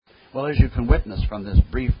Well, as you can witness from this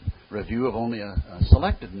brief review of only a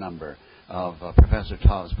selected number of Professor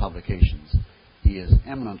Tau's publications, he is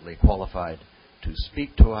eminently qualified to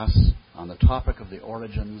speak to us on the topic of the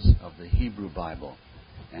origins of the Hebrew Bible.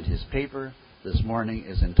 And his paper this morning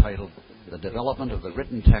is entitled The Development of the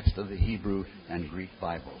Written Text of the Hebrew and Greek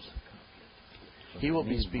Bibles. He will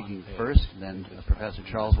be speaking first, then Professor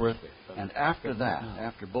Charlesworth, and after that,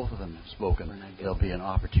 after both of them have spoken, there'll be an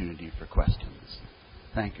opportunity for questions.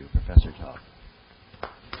 Thank you, Professor Tau.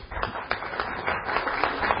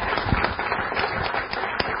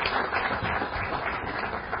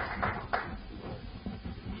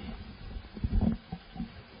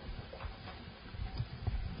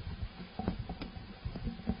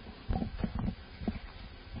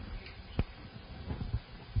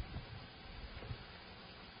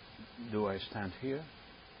 Do I stand here?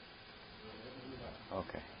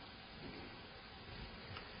 Okay.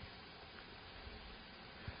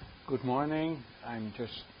 Good morning. I'm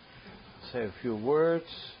just say a few words.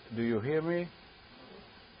 Do you hear me?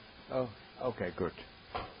 Oh, okay, good.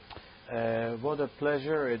 What a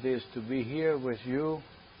pleasure it is to be here with you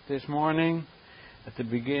this morning at the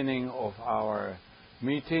beginning of our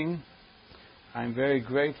meeting. I'm very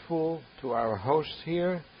grateful to our host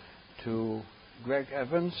here, to Greg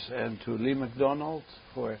Evans and to Lee MacDonald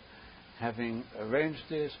for having arranged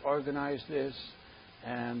this, organized this,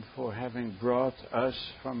 and for having brought us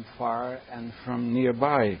from far and from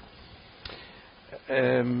nearby.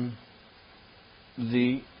 The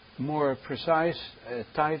more precise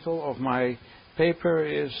title of my paper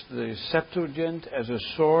is The Septuagint as a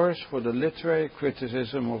Source for the Literary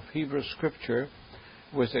Criticism of Hebrew Scripture,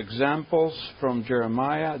 with examples from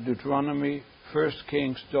Jeremiah, Deuteronomy, 1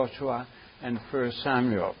 Kings, Joshua, and 1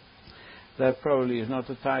 Samuel. That probably is not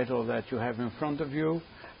the title that you have in front of you,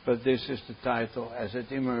 but this is the title as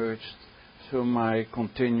it emerged through my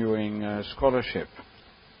continuing scholarship.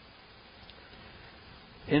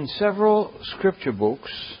 In several scripture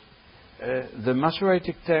books, the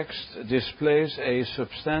Masoretic text displays a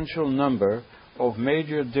substantial number of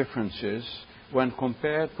major differences when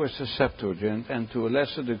compared with the Septuagint, and to a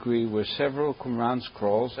lesser degree with several Qumran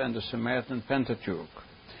scrolls and the Samaritan Pentateuch.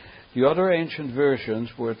 The other ancient versions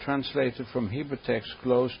were translated from Hebrew texts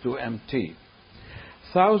close to MT.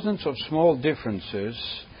 Thousands of small differences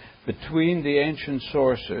between the ancient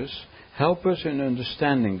sources help us in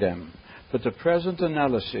understanding them, but the present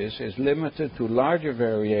analysis is limited to larger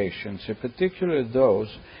variations, in particular those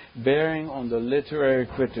bearing on the literary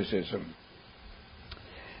criticism.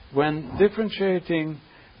 When differentiating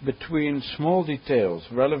between small details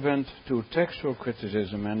relevant to textual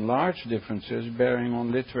criticism and large differences bearing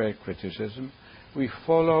on literary criticism, we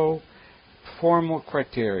follow formal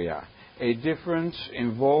criteria. A difference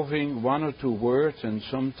involving one or two words and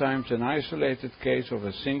sometimes an isolated case of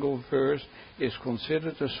a single verse is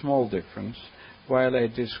considered a small difference, while a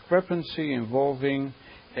discrepancy involving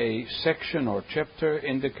a section or chapter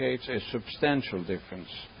indicates a substantial difference,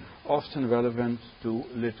 often relevant to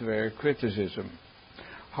literary criticism.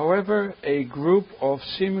 However, a group of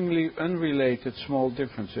seemingly unrelated small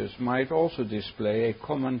differences might also display a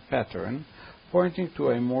common pattern, pointing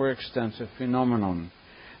to a more extensive phenomenon.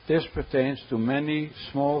 This pertains to many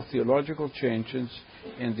small theological changes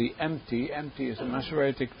in the MT is a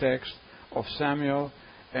Masoretic text of Samuel,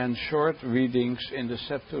 and short readings in the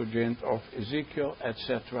Septuagint of Ezekiel,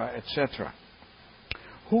 etc., etc.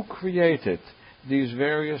 Who created these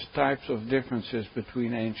various types of differences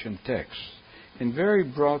between ancient texts? In very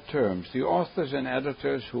broad terms, the authors and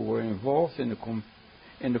editors who were involved in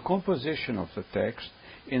the composition of the text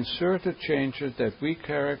inserted changes that we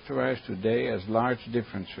characterize today as large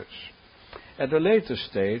differences. At a later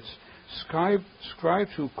stage,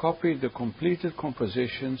 scribes who copied the completed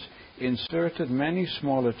compositions inserted many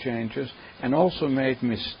smaller changes and also made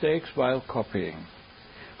mistakes while copying.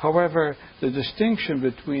 However, the distinction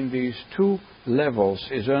between these two levels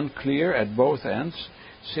is unclear at both ends,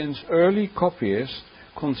 since early copyists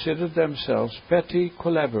considered themselves petty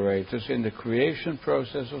collaborators in the creation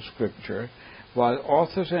process of Scripture, while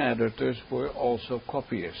authors and editors were also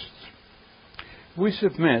copyists. We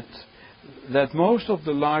submit that most of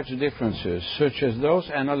the large differences, such as those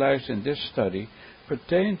analyzed in this study,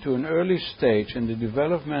 pertain to an early stage in the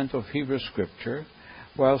development of Hebrew Scripture,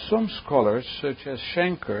 while some scholars, such as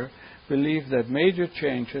Schenker, believe that major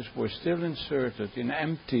changes were still inserted in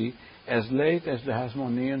MT as late as the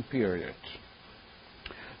Hasmonean period.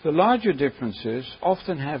 The larger differences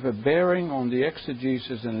often have a bearing on the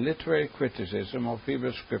exegesis and literary criticism of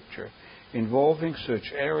Hebrew Scripture, involving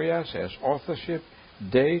such areas as authorship,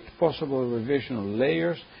 date, possible revisional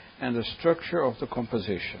layers, and the structure of the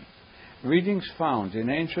composition. readings found in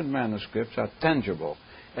ancient manuscripts are tangible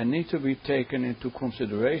and need to be taken into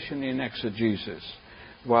consideration in exegesis,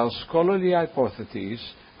 while scholarly hypotheses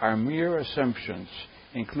are mere assumptions,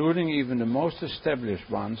 including even the most established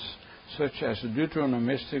ones, such as the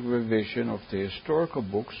Deuteronomistic revision of the historical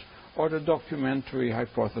books or the documentary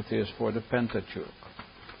hypothesis for the Pentateuch.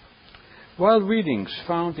 While readings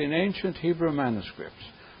found in ancient Hebrew manuscripts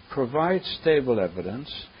provide stable evidence,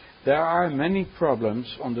 there are many problems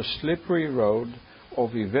on the slippery road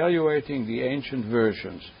of evaluating the ancient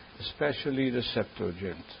versions, especially the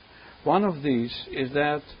Septuagint. One of these is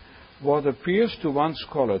that what appears to one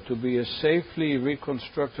scholar to be a safely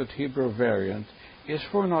reconstructed Hebrew variant is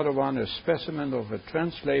for another one a specimen of a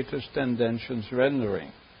translator's tendentious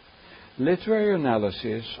rendering. Literary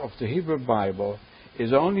analysis of the Hebrew Bible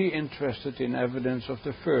is only interested in evidence of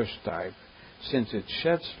the first type, since it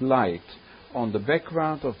sheds light on the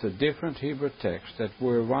background of the different Hebrew texts that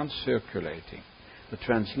were once circulating. The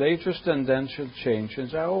translator's tendential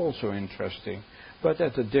changes are also interesting, but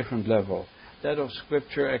at a different level, that of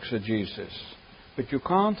scripture exegesis. But you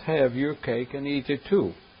can't have your cake and eat it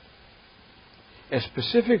too. A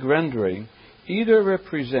specific rendering either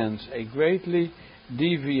represents a greatly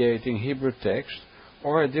deviating Hebrew text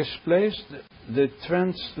or displays the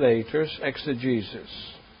translator's exegesis.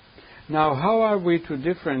 Now, how are we to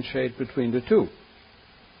differentiate between the two?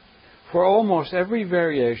 For almost every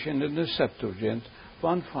variation in the Septuagint,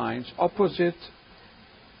 one finds opposite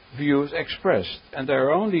views expressed, and there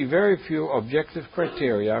are only very few objective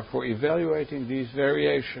criteria for evaluating these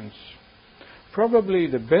variations. Probably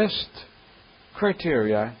the best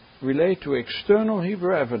criteria relate to external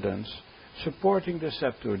Hebrew evidence supporting the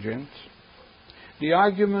Septuagint, the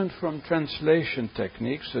argument from translation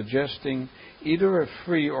techniques suggesting either a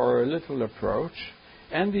free or a literal approach,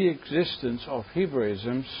 and the existence of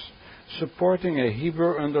Hebraisms supporting a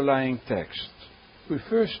Hebrew underlying text. We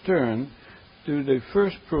first turn to the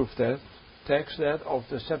first proof text, that of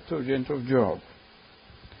the Septuagint of Job.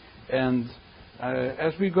 And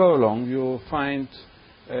as we go along, you'll find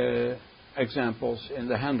examples in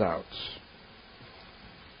the handouts.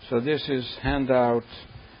 So this is handout,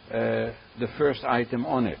 the first item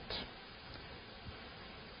on it.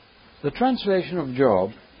 The translation of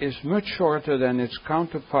Job is much shorter than its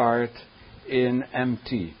counterpart in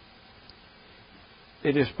MT.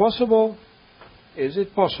 Is it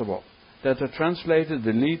possible that the translator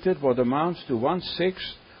deleted what amounts to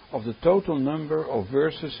 1/6 of the total number of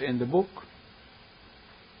verses in the book?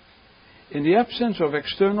 In the absence of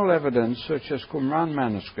external evidence such as Qumran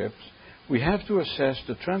manuscripts, we have to assess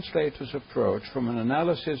the translator's approach from an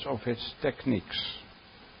analysis of its techniques.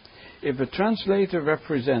 If a translator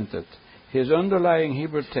represented his underlying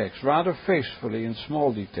Hebrew text rather faithfully in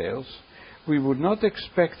small details, we would not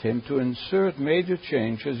expect him to insert major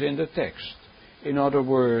changes in the text. In other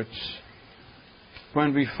words,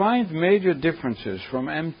 when we find major differences from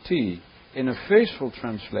MT in a faithful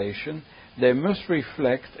translation, they must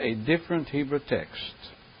reflect a different Hebrew text.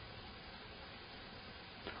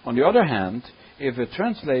 On the other hand, if a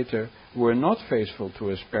translator were not faithful to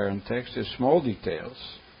his parent text in small details,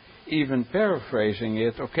 even paraphrasing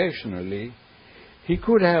it occasionally, he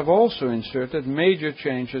could have also inserted major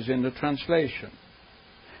changes in the translation.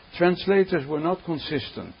 Translators were not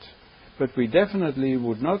consistent, but we definitely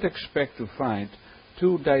would not expect to find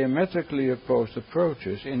two diametrically opposed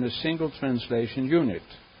approaches in a single translation unit.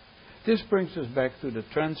 This brings us back to the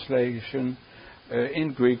translation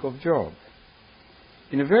in Greek of Job.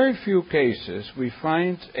 In a very few cases, we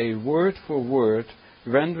find a word-for-word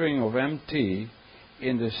rendering of MT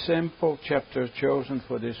in the simple chapter chosen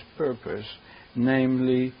for this purpose,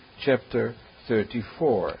 namely chapter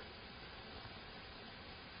 34.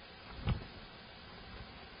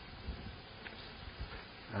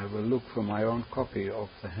 I will look for my own copy of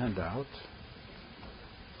the handout.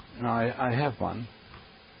 Now, I have one.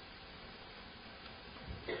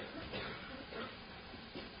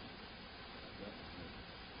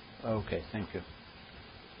 Okay, thank you.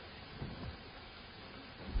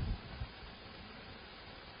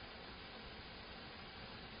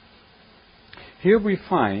 Here we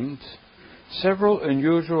find several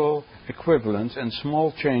unusual equivalents and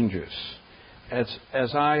small changes.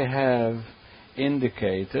 As I have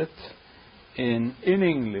indicated, in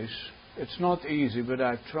English, it's not easy, but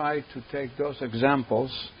I've tried to take those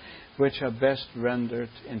examples which are best rendered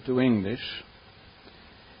into English.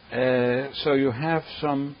 So you have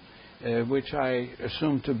some which I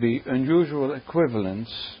assume to be unusual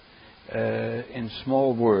equivalents in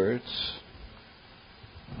small words.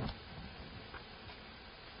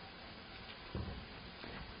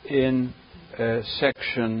 In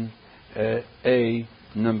section A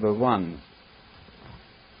number 1.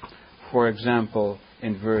 For example,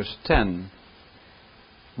 in verse 10,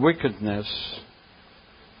 wickedness,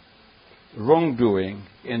 wrongdoing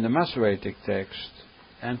in the Masoretic text,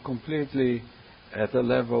 and completely at the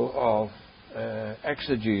level of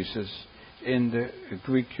exegesis in the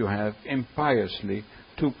Greek you have impiously,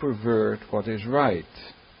 to pervert what is right.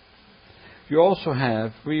 You also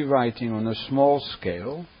have rewriting on a small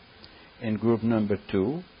scale in group number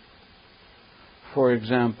 2. For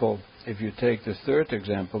example, if you take the third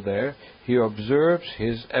example there, he observes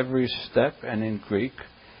his every step, and in Greek,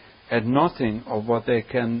 and nothing of what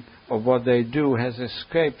they do has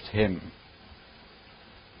escaped him.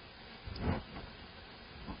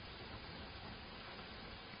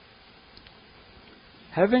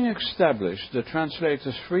 Having established the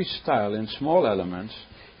translator's free style in small elements,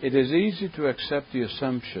 it is easy to accept the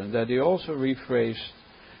assumption that he also rephrased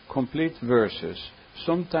complete verses,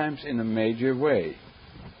 sometimes in a major way.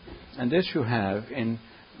 And this you have in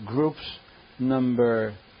groups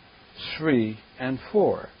number 3 and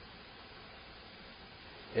 4.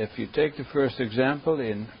 If you take the first example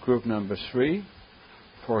in group number 3,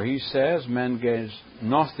 for he says, man gains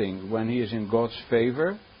nothing when he is in God's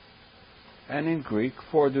favor. And in Greek,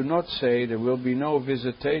 for do not say there will be no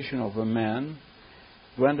visitation of a man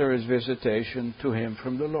when there is visitation to him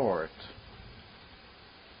from the Lord.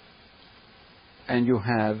 And you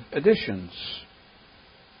have additions,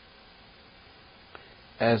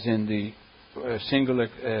 as in the single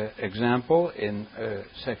example in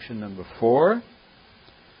section number 4.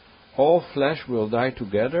 All flesh will die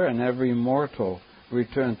together, and every mortal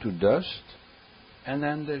return to dust. And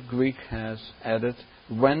then the Greek has added,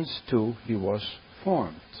 whence to he was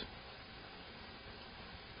formed.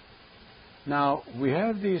 Now, we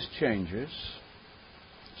have these changes,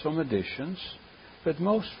 some additions, but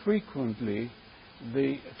most frequently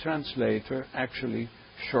the translator actually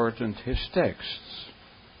shortened his texts.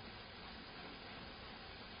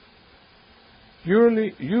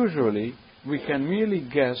 Usually, we can merely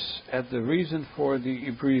guess at the reason for the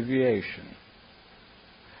abbreviation.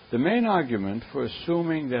 The main argument for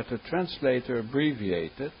assuming that the translator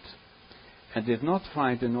abbreviated and did not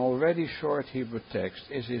find an already short Hebrew text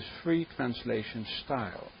is his free translation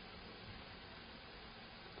style.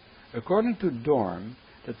 According to Dorm,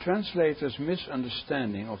 the translator's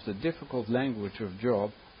misunderstanding of the difficult language of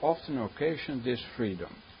Job often occasioned this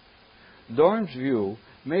freedom. Dorm's view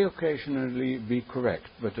may occasionally be correct,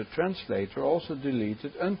 but the translator also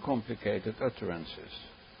deleted uncomplicated utterances.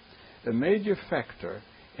 A major factor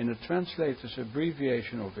in the translator's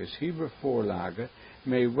abbreviation of his Hebrew Vorlage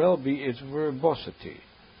may well be its verbosity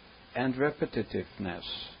and repetitiveness.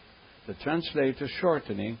 The translator's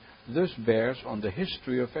shortening thus bears on the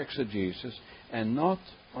history of exegesis and not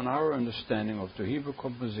on our understanding of the Hebrew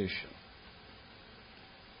composition.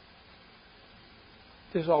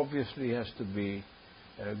 This obviously has to be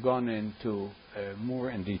gone into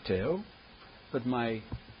more in detail, but my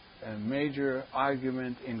major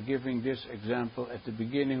argument in giving this example at the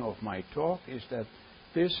beginning of my talk is that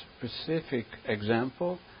this specific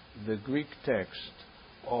example, the Greek text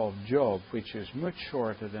of Job, which is much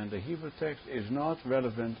shorter than the Hebrew text, is not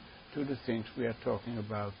relevant to the things we are talking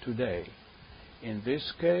about today. In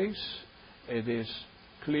this case, it is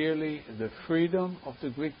clearly the freedom of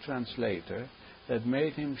the Greek translator that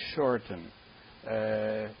made him shorten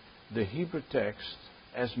the Hebrew text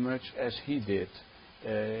as much as he did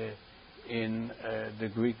in the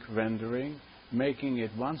Greek rendering, making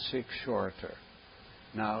it 1/6 shorter.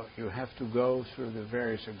 Now, you have to go through the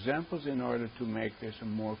various examples in order to make this a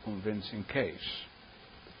more convincing case.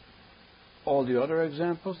 All the other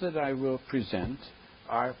examples that I will present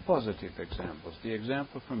are positive examples. The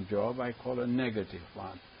example from Job I call a negative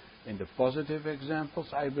one. In the positive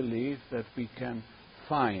examples, I believe that we can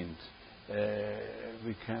find,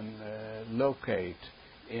 locate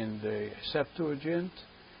in the Septuagint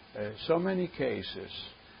so many cases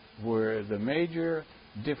where the major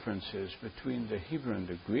differences between the Hebrew and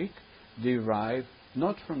the Greek derive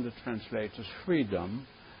not from the translator's freedom,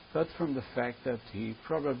 but from the fact that he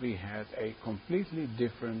probably had a completely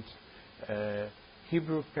different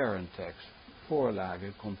Hebrew parent text, Vorlage,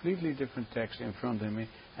 a completely different text in front of me,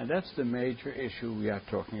 and that's the major issue we are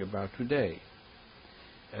talking about today.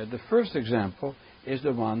 The first example is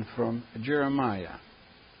the one from Jeremiah.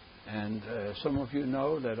 And some of you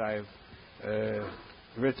know that I've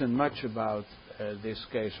written much about this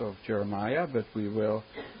case of Jeremiah, but we will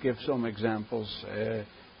give some examples,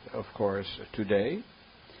 of course, today.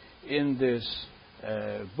 In this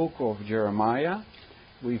book of Jeremiah,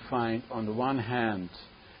 we find on the one hand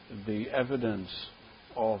the evidence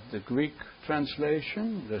of the Greek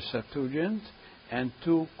translation, the Septuagint, and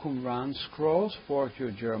 2 Qumran scrolls,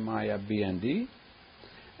 40 Jeremiah B and D.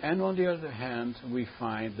 And on the other hand, we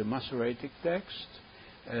find the Masoretic text,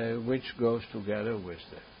 which goes together with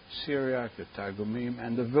the Syriac, the Targumim,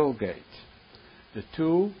 and the Vulgate. The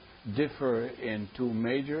two differ in 2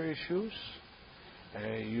 major issues.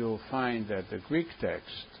 You'll find that the Greek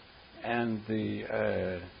text and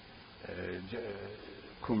the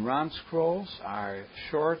Qumran scrolls are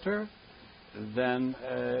shorter than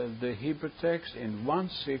the Hebrew text in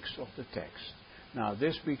 1/6 of the text. Now,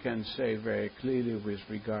 this we can say very clearly with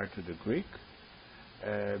regard to the Greek,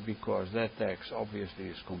 because that text obviously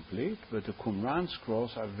is complete, but the Qumran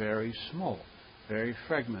scrolls are very small, very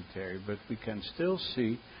fragmentary, but we can still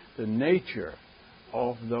see the nature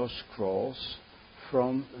of those scrolls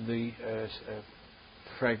from the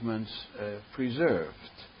fragments preserved.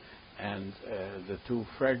 And the 2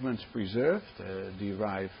 fragments preserved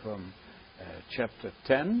derive from chapter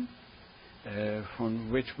 10,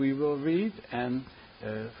 from which we will read, and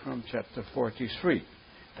from chapter 43,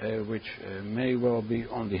 which may well be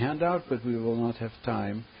on the handout, but we will not have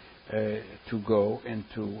time to go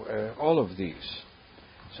into all of these.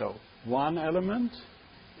 So one element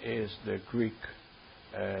is the Greek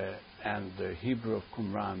and the Hebrew of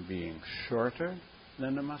Qumran being shorter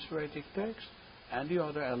than the Masoretic text, and the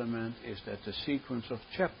other element is that the sequence of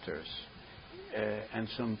chapters and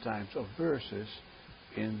sometimes of verses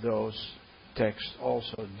in those texts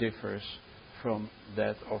also differs from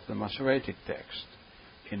that of the Masoretic text.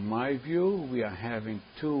 In my view, we are having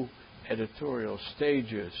 2 editorial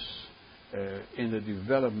stages in the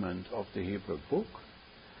development of the Hebrew book.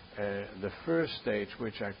 The first stage,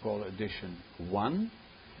 which I call edition 1,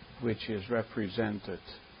 which is represented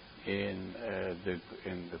in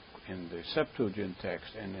the Septuagint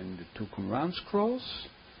text and in the 2 Qumran scrolls,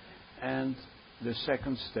 and the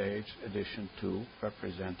second stage, edition 2,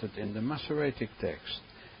 represented in the Masoretic text.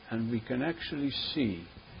 And we can actually see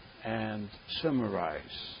and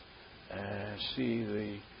summarize, see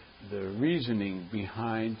the reasoning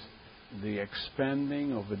behind the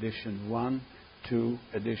expanding of edition 1 to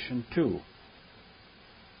edition 2.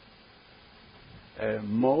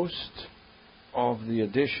 Most of the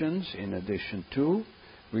editions in edition 2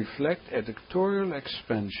 reflect editorial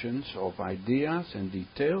expansions of ideas and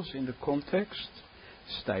details in the context,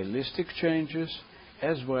 stylistic changes,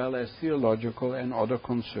 as well as theological and other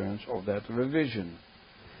concerns of that revision.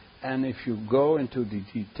 And if you go into the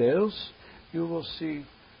details, you will see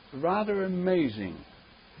rather amazing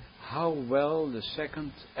how well the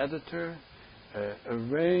second editor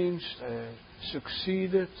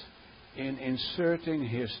succeeded in inserting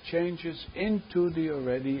his changes into the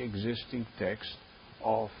already existing text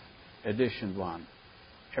of edition 1.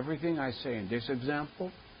 Everything I say in this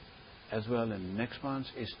example, as well in the next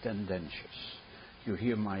ones, is tendentious. You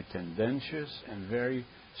hear my tendentious and very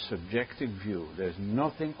subjective view. There's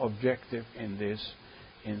nothing objective in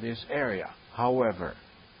this area. However,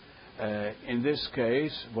 in this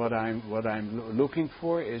case, what I'm looking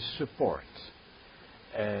for is support,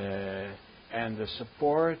 and the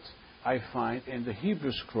support I find in the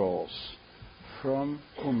Hebrew scrolls from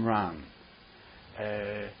Qumran.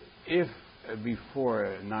 If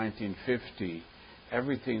before 1950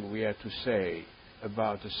 everything we had to say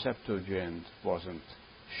about the Septuagint wasn't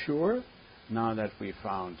sure, now that we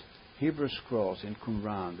found Hebrew scrolls in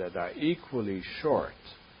Qumran that are equally short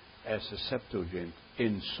as the Septuagint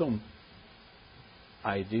in some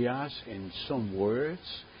ideas, in some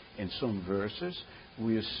words, in some verses,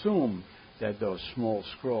 we assume that those small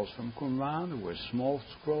scrolls from Qumran were small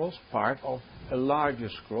scrolls, part of a larger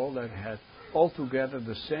scroll that had altogether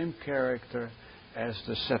the same character as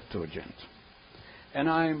the Septuagint. And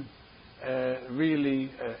I'm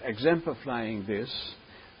really exemplifying this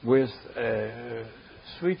with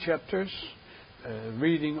 3 chapters,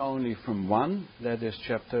 reading only from 1, that is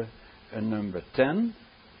chapter number 10,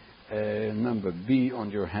 number B on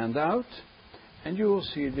your handout. And you will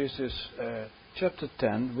see this is chapter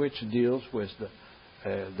 10, which deals with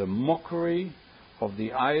the mockery of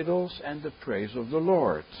the idols and the praise of the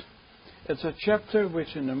Lord. It's a chapter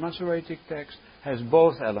which in the Masoretic text has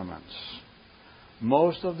both elements.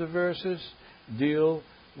 Most of the verses deal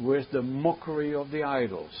with the mockery of the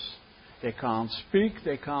idols. They can't speak,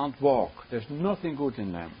 they can't walk. There's nothing good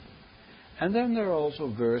in them. And then there are also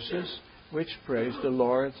verses which praise the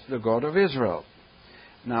Lord, the God of Israel.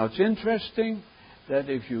 Now it's interesting that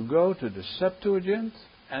if you go to the Septuagint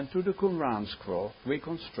and to the Qumran scroll,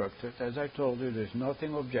 reconstructed, as I told you, there's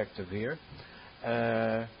nothing objective here,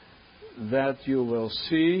 that you will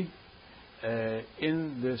see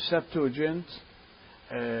in the Septuagint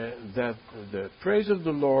that the praise of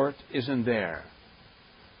the Lord isn't there.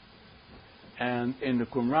 And in the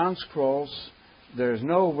Qumran scrolls, there's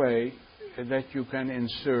no way that you can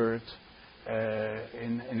insert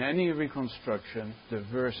in any reconstruction the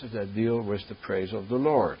verses that deal with the praise of the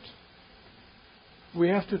Lord. We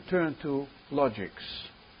have to turn to logics.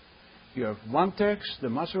 You have one text, the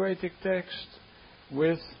Masoretic text,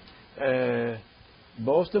 with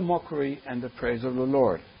both the mockery and the praise of the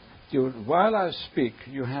Lord. While I speak,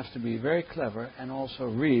 you have to be very clever and also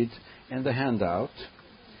read in the handout.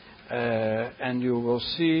 And you will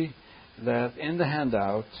see that in the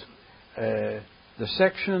handout, the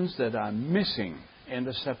sections that are missing in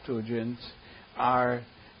the Septuagint are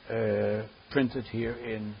printed here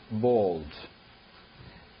in bold.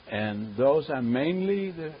 And those are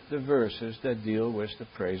mainly the verses that deal with the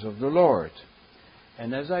praise of the Lord.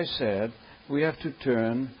 And as I said, we have to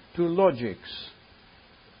turn to logics.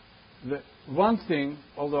 The one thing,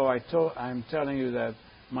 although I'm telling you that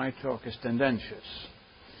my talk is tendentious,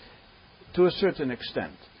 to a certain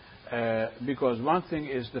extent, because one thing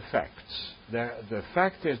is the facts. The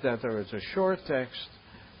fact is that there is a short text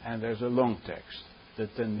and there's a long text. The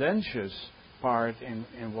tendentious part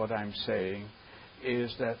in what I'm saying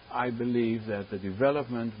is that I believe that the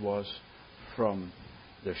development was from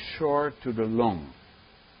the short to the long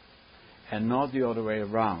and not the other way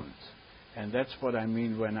around. And that's what I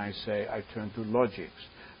mean when I say I turn to logics,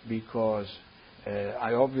 because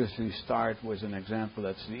I obviously start with an example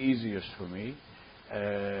that's the easiest for me.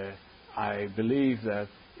 I believe that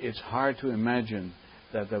it's hard to imagine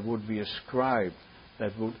that there would be a scribe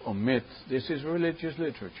that would omit, this is religious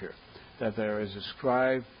literature, that there is a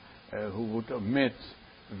scribe who would omit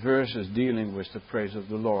verses dealing with the praise of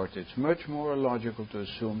the Lord. It's much more logical to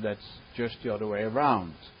assume that's just the other way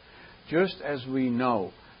around. Just as we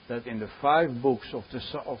know that in the 5 books of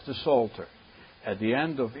the Psalter, at the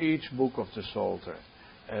end of each book of the Psalter,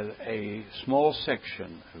 a small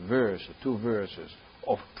section, a verse, 2 verses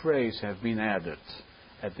of praise have been added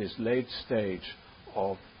at this late stage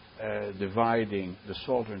of dividing the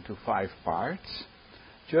Psalter into 5 parts.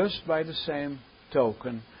 Just by the same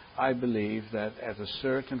token, I believe that at a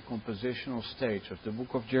certain compositional stage of the book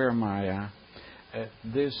of Jeremiah,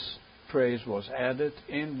 this praise was added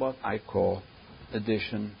in what I call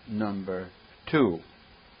edition number 2.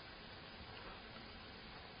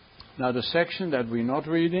 Now the section that we're not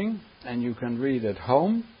reading, and you can read at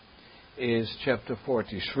home, is chapter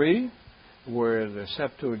 43, where the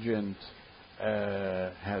Septuagint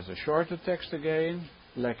has a shorter text again,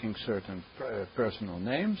 lacking certain personal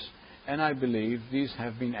names, and I believe these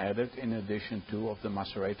have been added in addition to of the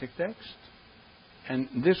Masoretic text. And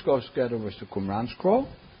this goes together with the Qumran scroll.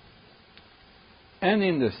 And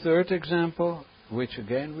in the third example, which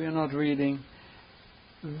again we are not reading,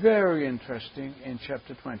 very interesting in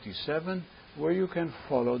chapter 27, where you can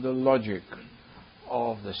follow the logic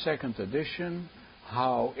of the second edition,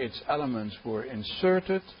 how its elements were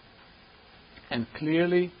inserted, and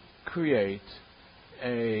clearly create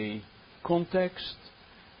a context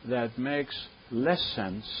that makes less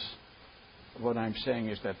sense. What I'm saying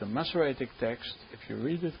is that the Masoretic text, if you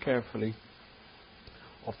read it carefully,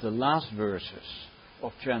 of the last verses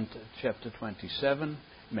of chapter 27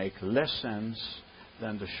 make less sense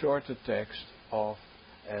than the shorter text of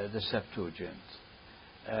the Septuagint.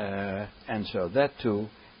 And so that too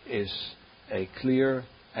is a clear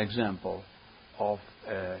example of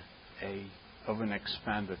an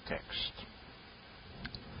expanded text.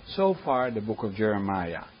 So far, the book of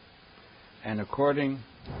Jeremiah. And according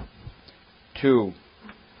to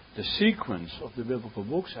the sequence of the biblical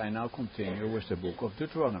books, I now continue with the book of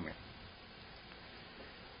Deuteronomy.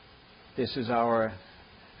 This is our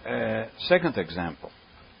second example.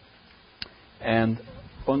 And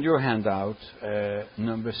on your handout,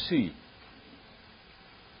 number C.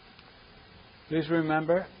 Please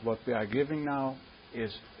remember, what we are giving now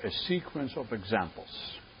is a sequence of examples.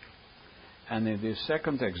 And in this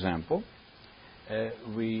second example,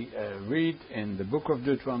 we read in the book of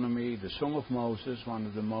Deuteronomy, the Song of Moses, one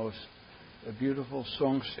of the most beautiful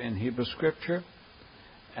songs in Hebrew Scripture,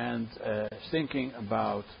 and thinking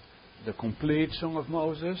about the complete Song of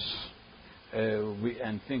Moses,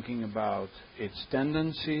 and thinking about its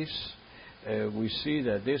tendencies, we see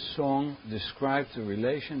that this song describes the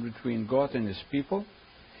relation between God and His people.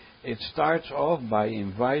 It starts off by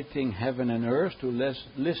inviting heaven and earth to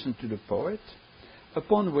listen to the poet,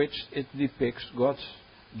 upon which it depicts God's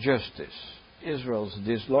justice, Israel's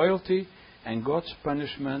disloyalty, and God's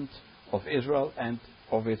punishment of Israel and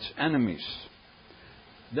of its enemies.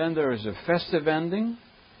 Then there is a festive ending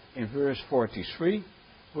in verse 43,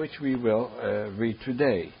 which we will read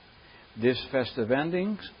today. This festive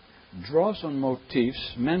ending draws on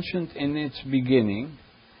motifs mentioned in its beginning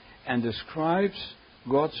and describes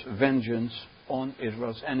God's vengeance on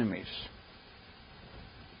Israel's enemies.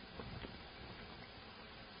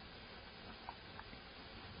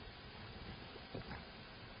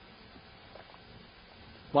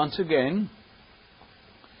 Once again,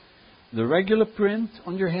 the regular print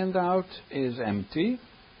on your handout is empty.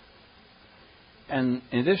 And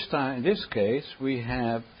in this case, we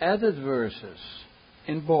have added verses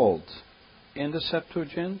in bold in the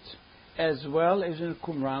Septuagint, as well as in the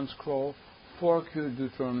Qumran scroll, 4Q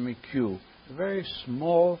Deuteronomy Q. A very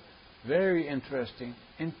small, very interesting,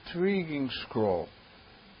 intriguing scroll.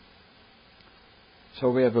 So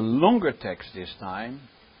we have a longer text this time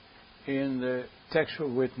in the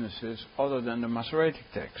textual witnesses other than the Masoretic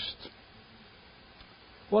text.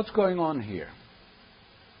 What's going on here?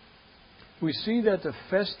 We see that the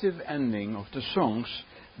festive ending of the songs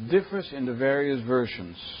differs in the various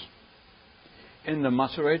versions. In the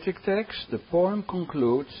Masoretic text, the poem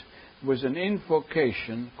concludes with an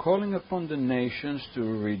invocation calling upon the nations to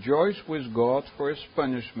rejoice with God for his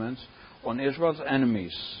punishments on Israel's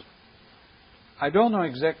enemies. I don't know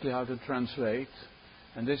exactly how to translate,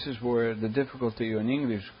 and this is where the difficulty in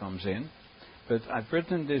English comes in, but I've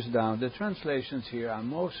written this down. The translations here are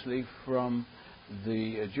mostly from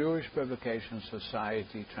the Jewish Publication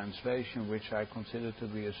Society translation, which I consider to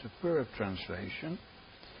be a superb translation.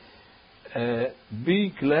 Be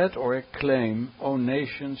glad or acclaim, O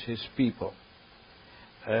nations, his people.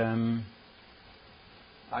 I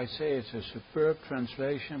say it's a superb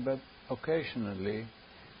translation, but occasionally,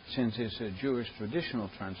 since it's a Jewish traditional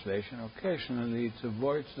translation, occasionally it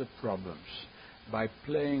avoids the problems by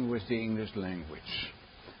playing with the English language.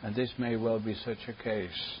 And this may well be such a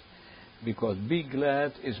case, because be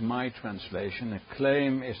glad is my translation,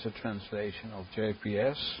 acclaim is the translation of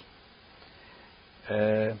JPS.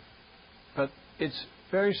 But it's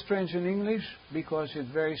very strange in English because it's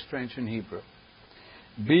very strange in Hebrew.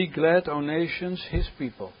 Be glad, O nations, his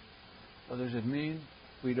people. What does it mean?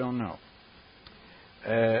 We don't know.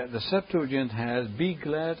 The Septuagint has, be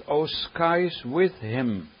glad, O skies, with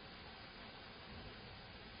him.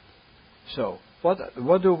 So,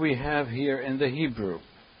 what do we have here in the Hebrew?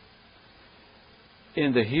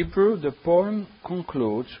 In the Hebrew, the poem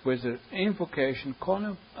concludes with an invocation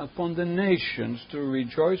calling upon the nations to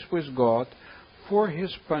rejoice with God for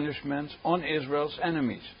his punishments on Israel's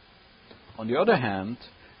enemies. On the other hand,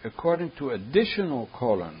 according to additional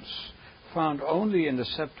columns found only in the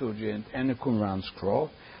Septuagint and the Qumran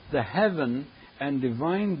scroll, the heaven and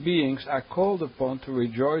divine beings are called upon to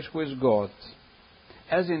rejoice with God,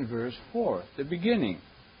 as in verse 4, the beginning,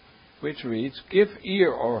 which reads, Give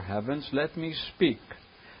ear, O heavens, let me speak.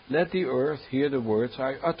 Let the earth hear the words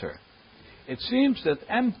I utter. It seems that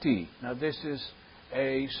empty, now this is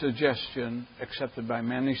a suggestion accepted by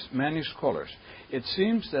many scholars. It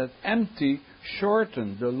seems that empty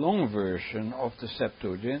shortened the long version of the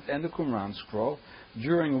Septuagint and the Qumran scroll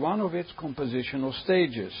during one of its compositional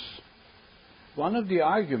stages. One of the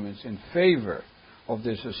arguments in favor of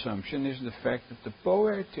this assumption is the fact that the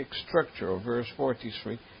poetic structure of verse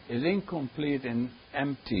 43 is incomplete and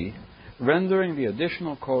empty, rendering the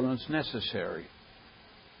additional colons necessary.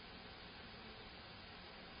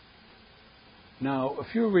 Now, a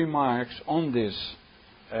few remarks on this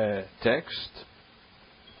text.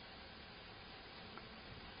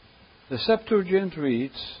 The Septuagint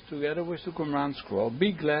reads, together with the Qumran scroll,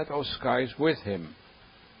 Be glad, O skies, with him.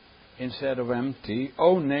 Instead of empty,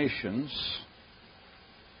 O nations,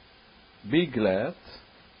 be glad,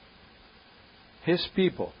 his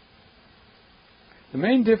people. The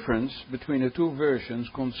main difference between the two versions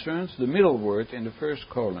concerns the middle word in the first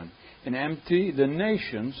colon. In empty, the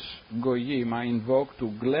nations, goyim, are invoked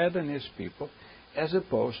to gladden his people, as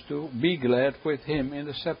opposed to be glad with him in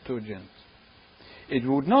the Septuagint. It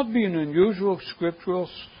would not be an unusual scriptural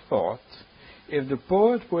thought if the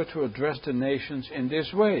poet were to address the nations in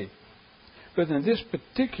this way. But in this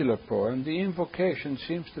particular poem, the invocation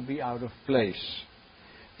seems to be out of place.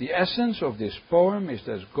 The essence of this poem is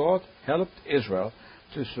that God helped Israel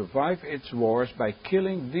to survive its wars by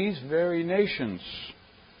killing these very nations.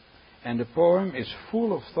 And the poem is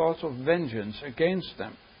full of thoughts of vengeance against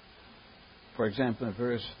them. For example, in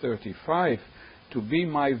verse 35, to be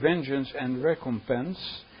my vengeance and recompense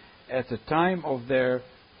at the time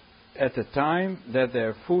that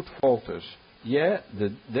their foot falters.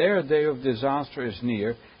 Their day of disaster is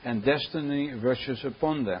near, and destiny rushes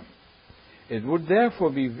upon them. It would therefore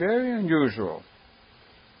be very unusual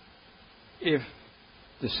if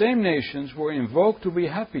the same nations were invoked to be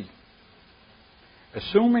happy.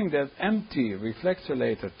 Assuming that empty reflects a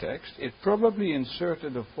later text, it probably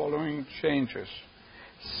inserted the following changes.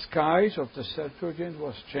 skies of the Septuagint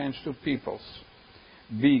was changed to peoples.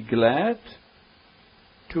 Be glad,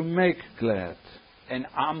 to make glad. And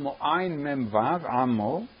Amo, Ein Mem Vav,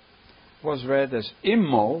 Amo, was read as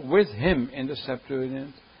Immo, with him in the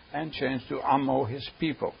Septuagint, and changed to Amo, his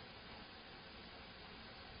people.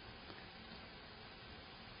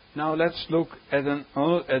 Now let's look at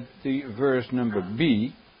the verse number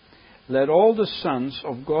B. Let all the sons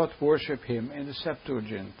of God worship him in the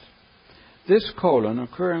Septuagint. This colon,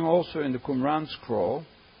 occurring also in the Qumran scroll,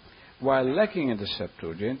 while lacking in the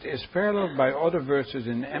Septuagint, is paralleled by other verses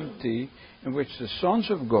in MT in which the sons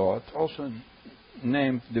of God, also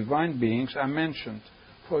named divine beings, are mentioned.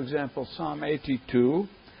 For example, Psalm 82,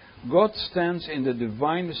 God stands in the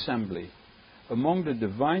divine assembly. Among the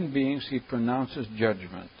divine beings he pronounces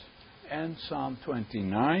judgment. And Psalm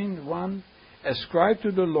 29, 1, ascribe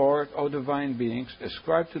to the Lord, O divine beings,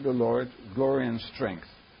 ascribe to the Lord glory and strength.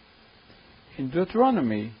 In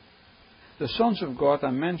Deuteronomy, the sons of God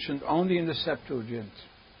are mentioned only in the Septuagint.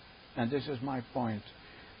 And this is my point.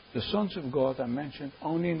 The sons of God are mentioned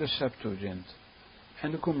only in the Septuagint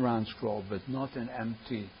and the Qumran scroll, but not in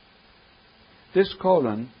MT. This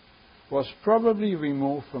colon was probably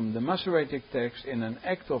removed from the Masoretic text in an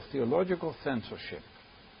act of theological censorship.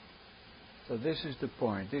 So this is the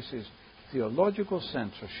point. This is theological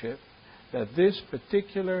censorship, that this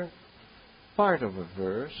particular part of a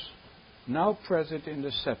verse, now present in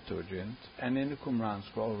the Septuagint and in the Qumran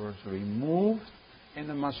scroll, was removed in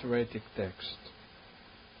the Masoretic text.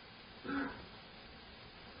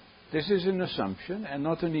 This is an assumption and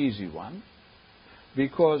not an easy one,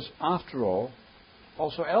 because after all,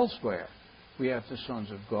 also elsewhere we have the sons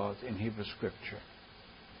of God in Hebrew Scripture.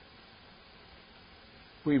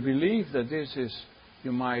 We believe that this is,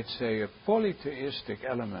 you might say, a polytheistic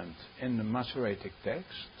element in the Masoretic text,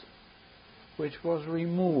 which was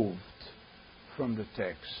removed from the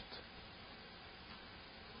text.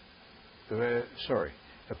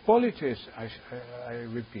 A polytheist, I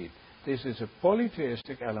repeat, this is a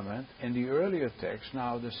polytheistic element in the earlier text,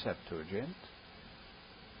 now the Septuagint,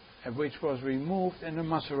 which was removed in the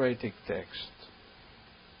Masoretic text.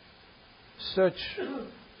 Such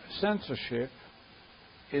censorship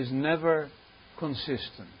is never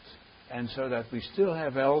consistent, and so that we still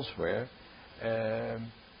have elsewhere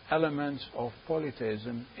elements of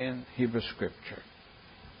polytheism in Hebrew Scripture.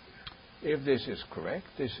 If this is correct,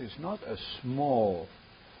 this is not a small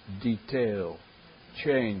detail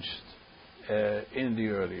changed in the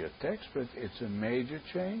earlier text, but it's a major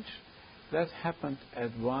change that happened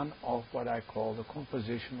at one of what I call the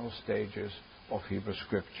compositional stages of Hebrew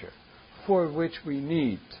Scripture, for which we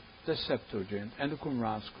need the Septuagint and the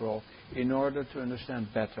Qumran scroll in order to understand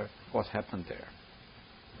better what happened there.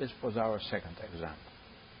 This was our second example.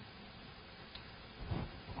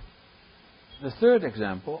 The third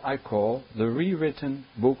example I call the rewritten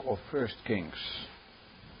book of 1 Kings.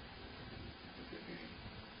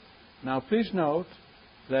 Now please note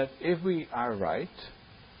that if we are right,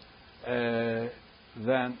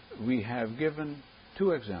 then we have given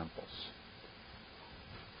two examples,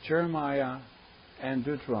 Jeremiah and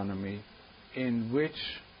Deuteronomy, in which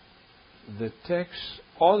the texts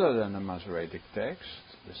other than the Masoretic text,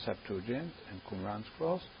 the Septuagint and Qumran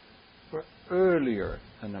scrolls, were earlier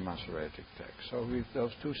than the Masoretic text. So we have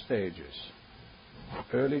those two stages.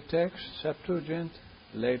 Early text, Septuagint,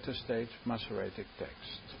 later stage, Masoretic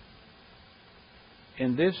text.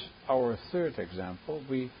 In this, our third example,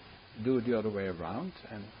 we do it the other way around,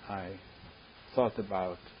 and I thought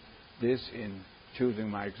about this in choosing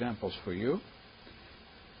my examples for you.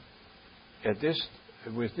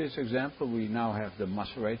 With this example, we now have the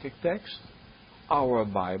Masoretic text, our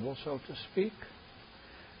Bible, so to speak,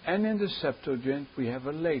 and in the Septuagint we have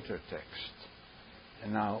a later text.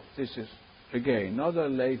 And now this is, again, not a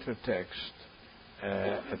later text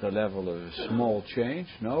at the level of a small change.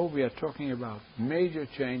 No, we are talking about major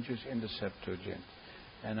changes in the Septuagint.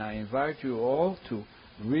 And I invite you all to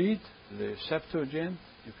read the Septuagint.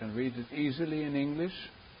 You can read it easily in English.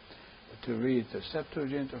 To read the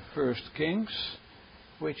Septuagint of 1 Kings,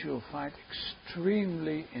 which you'll find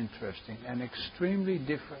extremely interesting and extremely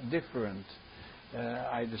different.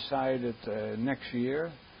 I decided next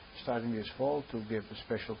year, starting this fall, to give a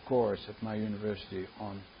special course at my university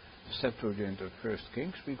on the Septuagint of 1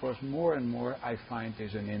 Kings, because more and more I find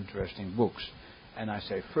this an interesting book. And I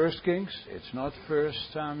say 1 Kings, it's not 1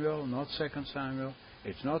 Samuel, not 2 Samuel,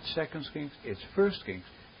 it's not 2 Kings, it's 1 Kings.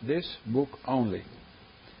 This book only.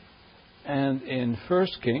 And in 1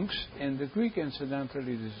 Kings, in the Greek,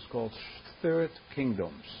 incidentally, this is called Third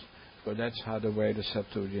Kingdoms, because that's how the way the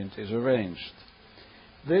Septuagint is arranged.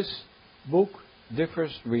 This book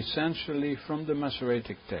differs essentially from the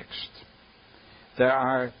Masoretic text. There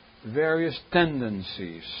are various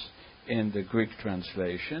tendencies in the Greek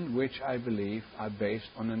translation, which I believe are based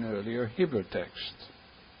on an earlier Hebrew text.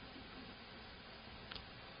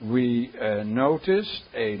 We noticed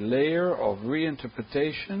a layer of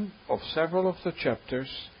reinterpretation of several of the chapters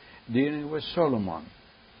dealing with Solomon.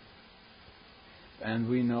 And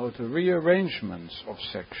we note rearrangements of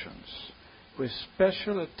sections with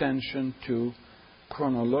special attention to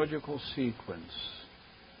chronological sequence.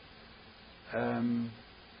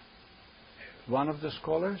 One of the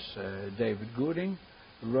scholars, David Gooding,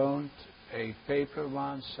 wrote a paper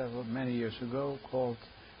many years ago called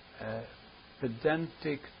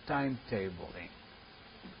Pedantic Timetabling,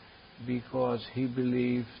 because he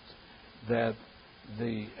believed that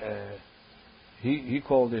he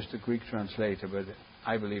called this the Greek translator, but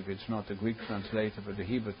I believe it's not the Greek translator, but the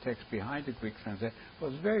Hebrew text behind the Greek translator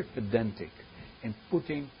was very pedantic in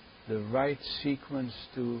putting the right sequence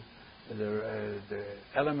to the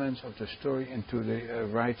elements of the story into the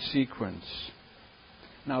right sequence.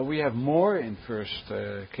 Now we have more in First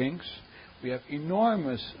Kings. We have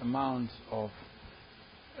enormous amounts of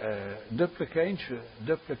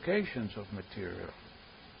duplications of material.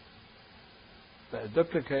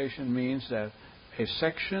 Duplication means that a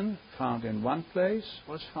section found in one place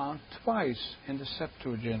was found twice in the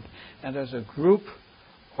Septuagint, and there's a group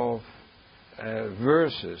of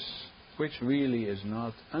verses which really is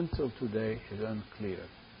not, until today, is unclear.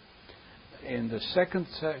 In the second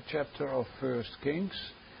chapter of First Kings,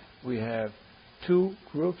 we have two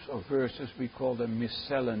groups of verses, we call them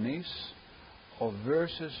miscellanies, of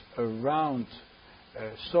verses around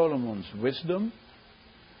Solomon's wisdom,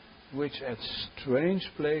 which at strange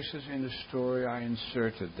places in the story are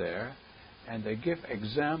inserted there, and they give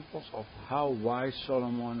examples of how wise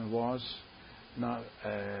Solomon was, not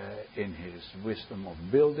in his wisdom of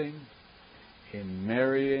building, in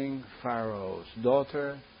marrying Pharaoh's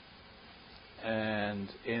daughter, and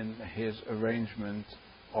in his arrangement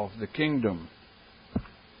of the kingdom.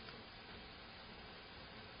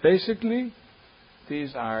 Basically,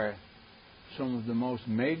 these are some of the most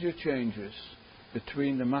major changes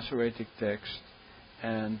between the Masoretic text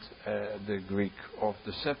and the Greek of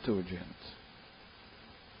the Septuagint.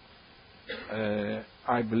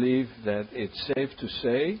 I believe that it's safe to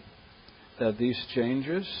say that these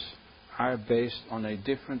changes are based on a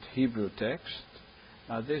different Hebrew text.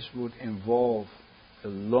 Now this would involve a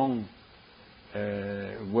long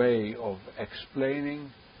way of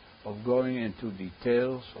explaining, of going into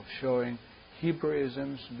details, of showing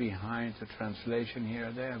Hebrewisms behind the translation here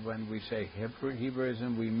and there. When we say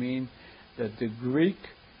Hebrewism, we mean that the Greek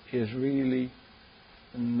is really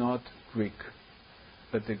not Greek,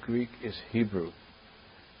 but the Greek is Hebrew.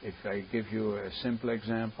 If I give you a simple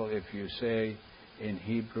example, if you say in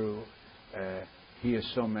Hebrew, he is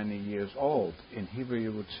so many years old, in Hebrew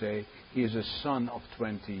you would say, he is a son of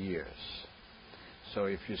 20 years. So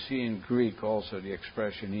if you see in Greek also the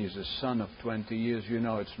expression, he is a son of 20 years, you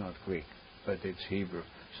know it's not Greek, but it's Hebrew.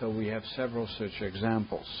 So we have several such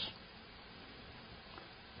examples.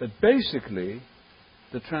 But basically,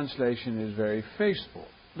 the translation is very faithful.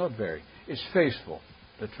 Not very, it's faithful,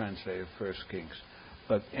 the translation of First Kings.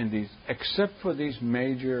 But in these, except for these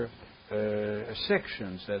major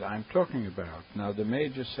sections that I'm talking about. Now the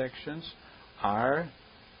major sections are,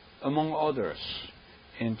 among others,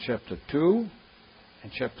 in chapter 2,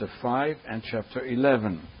 and chapter 5, and chapter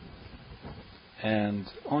 11. And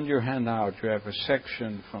on your handout you have a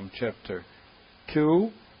section from chapter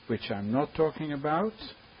 2, which I'm not talking about.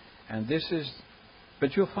 And this is,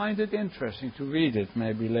 but you'll find it interesting to read it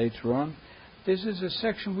maybe later on. This is a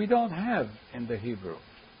section we don't have in the Hebrew.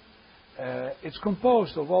 It's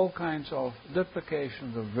composed of all kinds of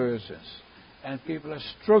duplications of verses. And people are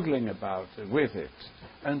struggling with it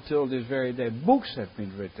until this very day. Books have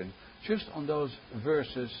been written just on those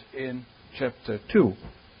verses in chapter 2.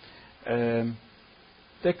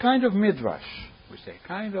 They're kind of midrash, we say,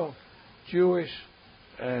 kind of Jewish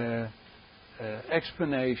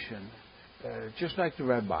explanation, just like the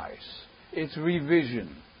rabbis. It's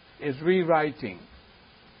revision, it's rewriting.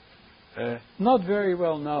 Not very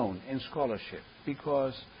well known in scholarship,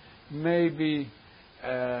 because maybe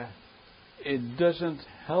it doesn't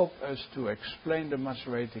help us to explain the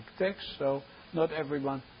Masoretic text, so not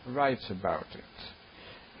everyone writes about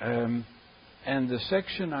it. And the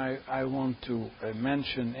section I want to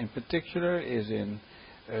mention in particular is in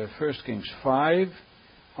 1 Kings 5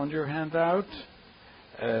 on your handout.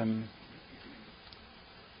 And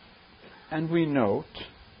we note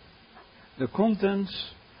the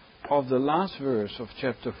contents of the last verse of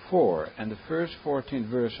chapter 4 and the first 14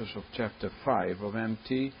 verses of chapter 5 of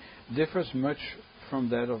MT differs much from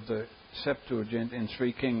that of the Septuagint in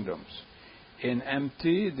Three Kingdoms. In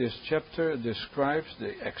MT, this chapter describes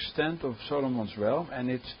the extent of Solomon's realm and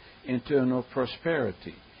its internal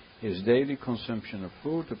prosperity, his daily consumption of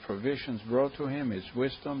food, the provisions brought to him, his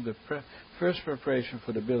wisdom, the first preparation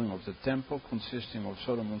for the building of the temple, consisting of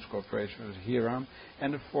Solomon's cooperation with Hiram,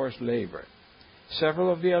 and the forced labor.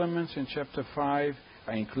 Several of the elements in chapter 5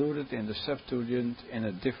 are included in the Septuagint in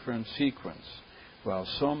a different sequence, while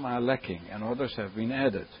some are lacking and others have been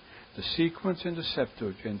added. The sequence in the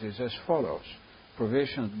Septuagint is as follows.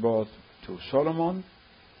 Provisions brought to Solomon,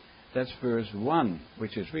 that's verse 1,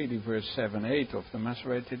 which is really verse 7-8 of the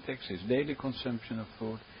Masoretic text, his daily consumption of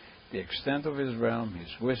food, the extent of his realm,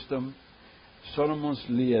 his wisdom, Solomon's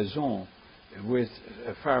liaison with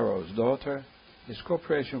Pharaoh's daughter, his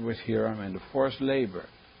cooperation with Hiram, and the forced labor.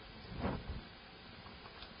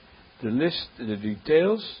 The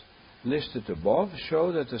details listed above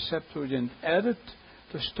show that the Septuagint added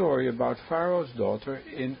the story about Pharaoh's daughter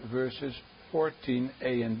in verses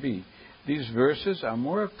 14a and b. These verses are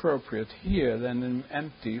more appropriate here than in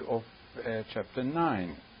MT of chapter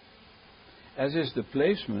 9, as is the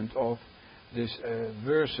placement of this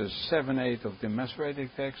verses 7-8 of the Masoretic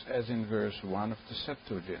text as in verse 1 of the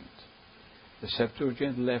Septuagint. The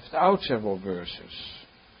Septuagint left out several verses.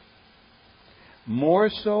 More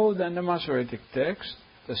so than the Masoretic text,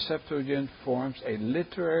 the Septuagint forms a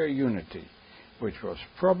literary unity, which was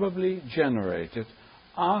probably generated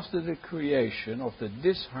after the creation of the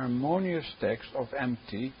disharmonious text of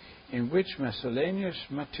MT, in which miscellaneous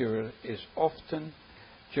material is often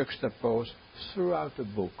juxtaposed throughout the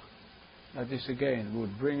book. Now this again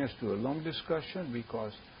would bring us to a long discussion,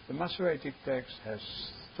 because the Masoretic text has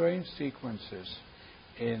strange sequences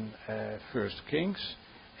in 1 Kings,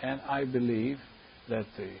 and I believe that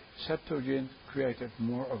the Septuagint created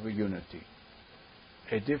more of a unity.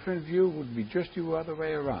 A different view would be just the other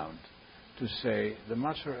way around, to say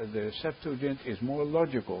the Septuagint is more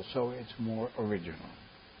logical, so it's more original.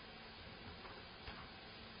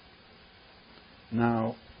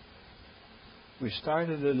 Now, we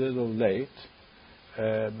started a little late,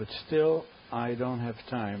 but still I don't have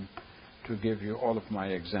time to give you all of my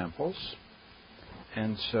examples,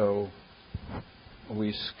 and so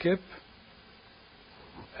we skip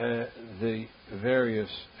the various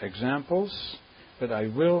examples, but I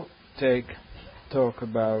will talk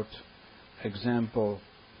about example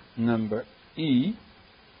number E,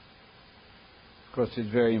 because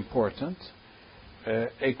it's very important.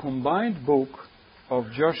 A combined book of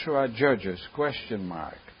Joshua Judges, ?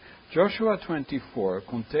 Joshua 24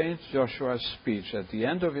 contains Joshua's speech at the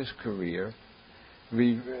end of his career,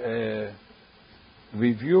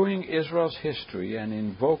 reviewing Israel's history and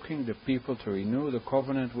invoking the people to renew the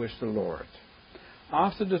covenant with the Lord.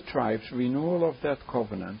 After the tribe's renewal of that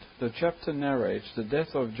covenant, the chapter narrates the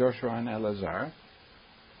death of Joshua and Eleazar,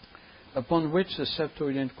 upon which the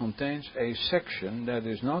Septuagint contains a section that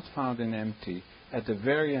is not found in MT at the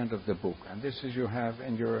very end of the book, and this is you have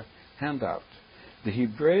in your handout. The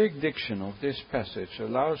Hebraic diction of this passage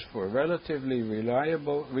allows for a relatively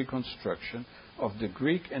reliable reconstruction of the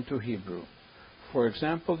Greek into Hebrew. For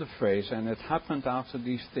example, the phrase, "and it happened after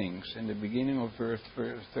these things," in the beginning of verse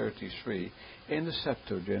 33, in the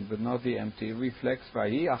Septuagint, but not the MT, reflects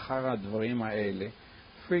 "Vayi achar hadvarim ha'ele,"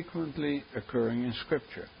 frequently occurring in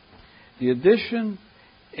Scripture. The addition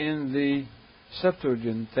in the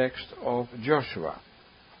Septuagint text of Joshua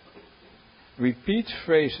repeats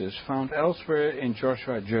phrases found elsewhere in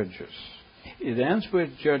Joshua Judges. It ends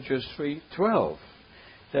with Judges 3:12,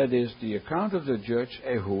 that is, the account of the judge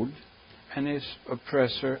Ehud and his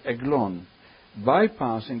oppressor Eglon,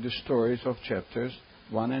 bypassing the stories of chapters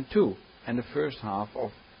 1 and 2 and the first half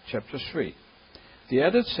of chapter 3. The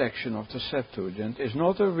added section of the Septuagint is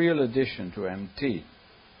not a real addition to MT.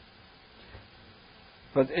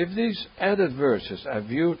 But if these added verses are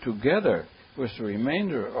viewed together with the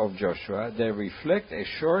remainder of Joshua, they reflect a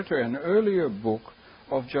shorter and earlier book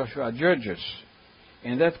of Joshua Judges,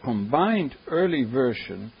 in that combined early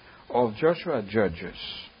version of Joshua Judges.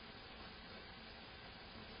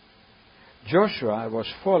 Joshua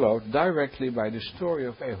was followed directly by the story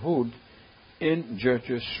of Ehud in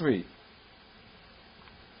Judges 3.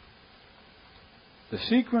 The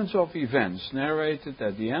sequence of events narrated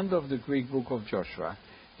at the end of the Greek book of Joshua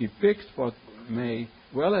depicts what may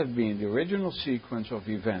well have been the original sequence of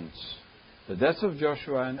events: the death of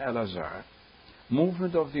Joshua and Eleazar,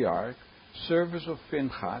 movement of the ark, service of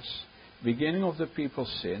Phinehas, beginning of the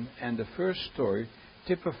people's sin, and the first story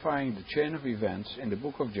typifying the chain of events in the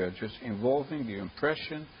book of Judges involving the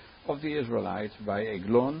impression of the Israelites by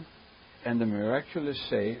Eglon and the miraculous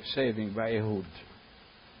saving by Ehud.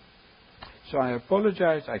 So I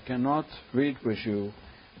apologize, I cannot read with you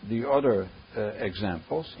the other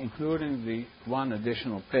examples, including the one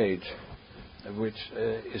additional page which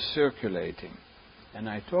is circulating. And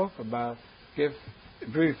I give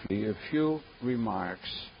briefly a few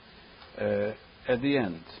remarks at the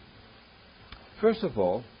end. First of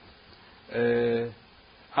all,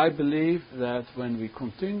 I believe that when we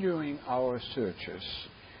continuing our searches,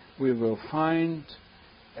 we will find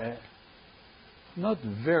not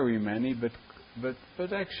very many,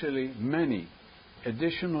 but actually many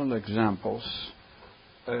additional examples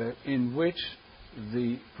in which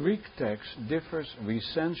the Greek text differs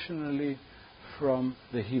essentially from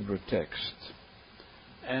the Hebrew text.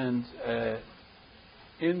 And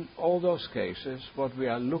in all those cases, what we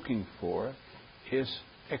are looking for is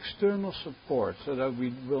external support, so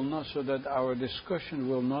that our discussion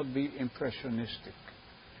will not be impressionistic.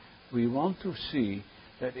 We want to see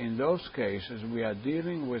that in those cases we are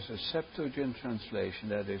dealing with a Septuagint translation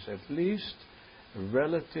that is at least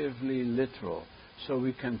relatively literal, so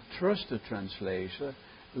we can trust the translator,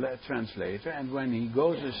 and when he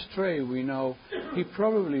goes astray, we know he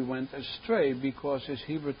probably went astray because his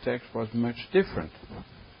Hebrew text was much different.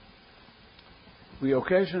 We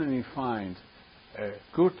occasionally find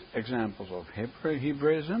good examples of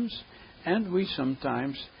Hebraisms, and we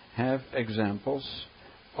sometimes have examples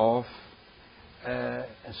of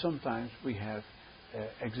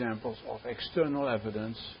examples of external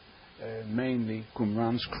evidence, mainly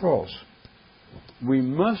Qumran scrolls. We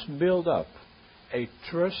must build up a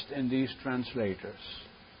trust in these translators,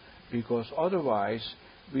 because otherwise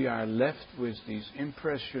we are left with these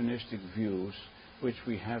impressionistic views which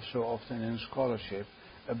we have so often in scholarship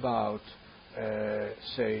about,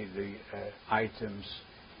 say, the items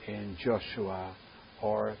in Joshua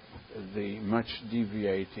or the much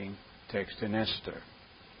deviating text in Esther.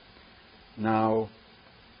 Now,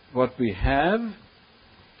 what we have,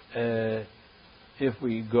 if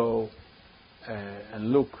we go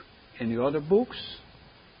and look in the other books,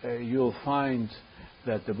 you'll find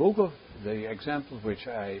that the examples which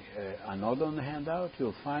are not on the handout,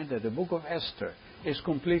 you'll find that the book of Esther is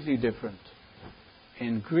completely different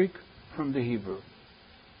in Greek from the Hebrew.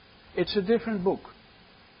 It's a different book.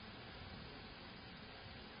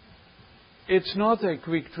 It's not a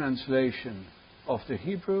Greek translation of the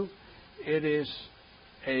Hebrew. It is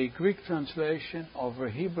a Greek translation of a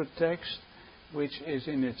Hebrew text which is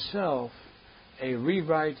in itself a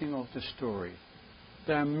rewriting of the story.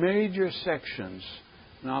 There are major sections,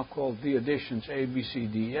 now called the editions A, B, C,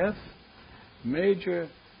 D, F, major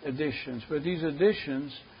editions, but these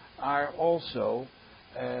editions are also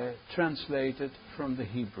translated from the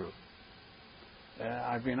Hebrew.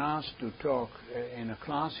 I've been asked to talk in a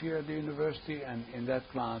class here at the university, and in that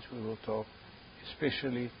class we will talk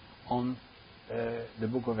especially on the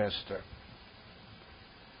book of Esther.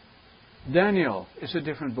 Daniel is a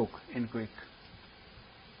different book in Greek.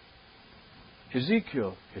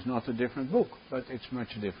 Ezekiel is not a different book, but it's much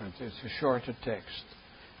different. It's a shorter text.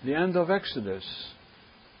 The end of Exodus,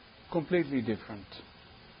 completely different.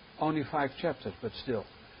 Only 5 chapters, but still.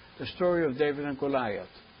 The story of David and Goliath,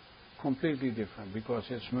 completely different because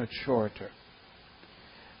it's much shorter.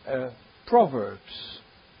 Proverbs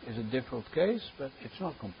is a difficult case, but it's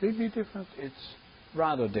not completely different. It's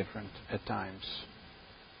rather different at times.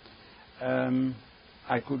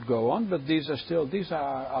 I could go on, but these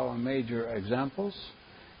are our major examples.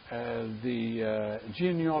 The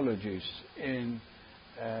genealogies in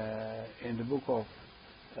the book of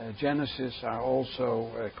Genesis are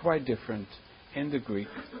also quite different in the Greek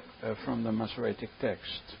from the Masoretic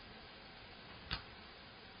text.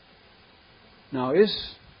 Now,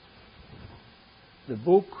 is the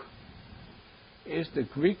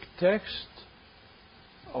Greek text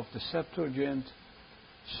of the Septuagint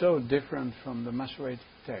so different from the Masoretic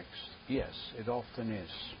text? Yes, it often is.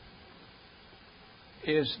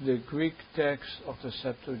 Is the Greek text of the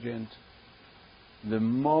Septuagint the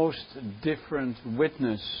most different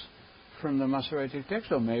witness from the Masoretic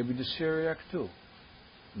text, or maybe the Syriac too?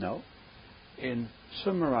 No. In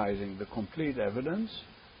summarizing the complete evidence,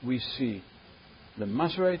 we see the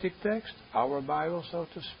Masoretic text, our Bible, so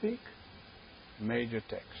to speak, major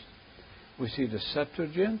text. We see the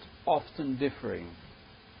Septuagint often differing,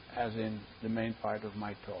 as in the main part of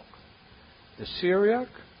my talk. The Syriac,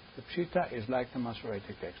 the Pshita, is like the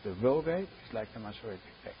Masoretic text. The Vulgate is like the Masoretic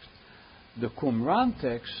text. The Qumran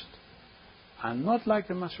text are not like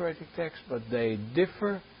the Masoretic text, but they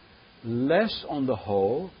differ less on the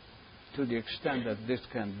whole, to the extent that this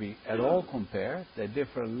can be at all compared. They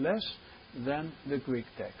differ less than the Greek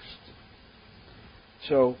text.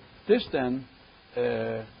 So this then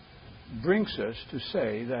brings us to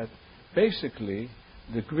say that basically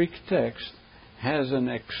the Greek text has an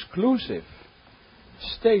exclusive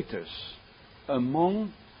status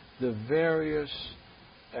among the various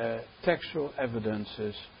textual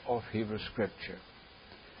evidences of Hebrew Scripture.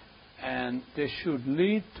 And this should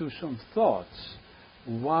lead to some thoughts.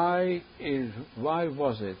 Why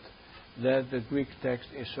was it that the Greek text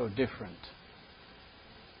is so different?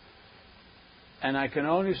 And I can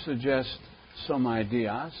only suggest some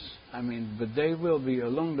ideas, but they will be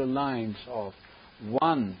along the lines of,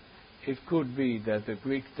 one, it could be that the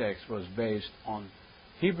Greek text was based on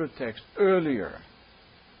Hebrew text earlier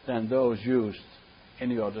than those used in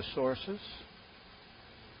the other sources.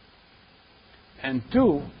 And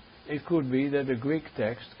two, it could be that the Greek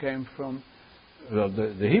text came from,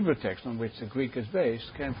 the Hebrew text on which the Greek is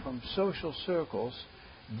based came from social circles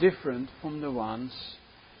different from the ones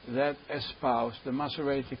that espouse the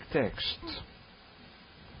Masoretic text.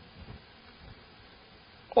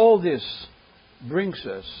 All this brings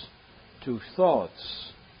us to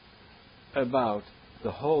thoughts about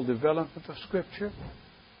the whole development of Scripture,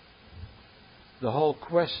 the whole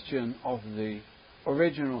question of the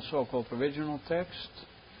original, so-called original text,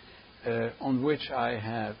 on which I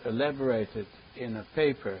have elaborated in a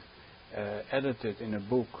paper edited in a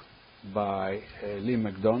book by Lee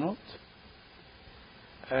MacDonald.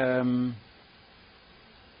 And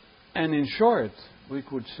in short, we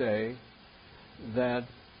could say that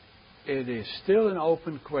it is still an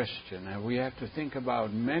open question, and we have to think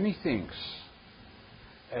about many things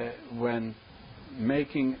when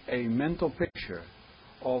making a mental picture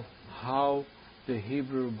of how the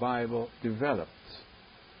Hebrew Bible developed.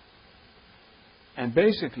 And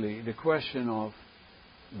basically, the question of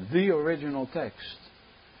the original text,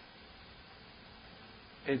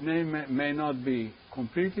 it may not be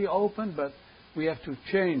completely open, but we have to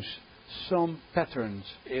change some patterns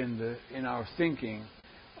in our thinking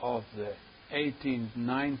of the 18th,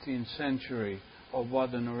 19th century of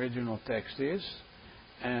what an original text is.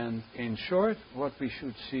 And in short, what we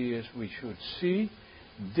should see is we should see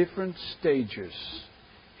different stages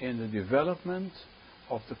in the development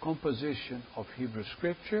of the composition of Hebrew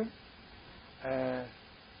Scripture,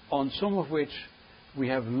 on some of which we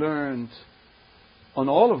have learned, on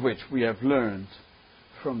all of which we have learned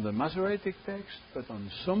from the Masoretic text, but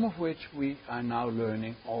on some of which we are now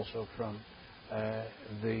learning also from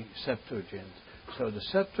the Septuagint. So the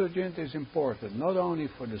Septuagint is important not only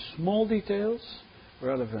for the small details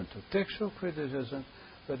relevant to textual criticism,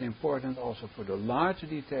 but important also for the large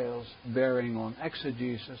details bearing on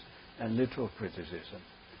exegesis and literal criticism.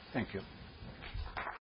 Thank you.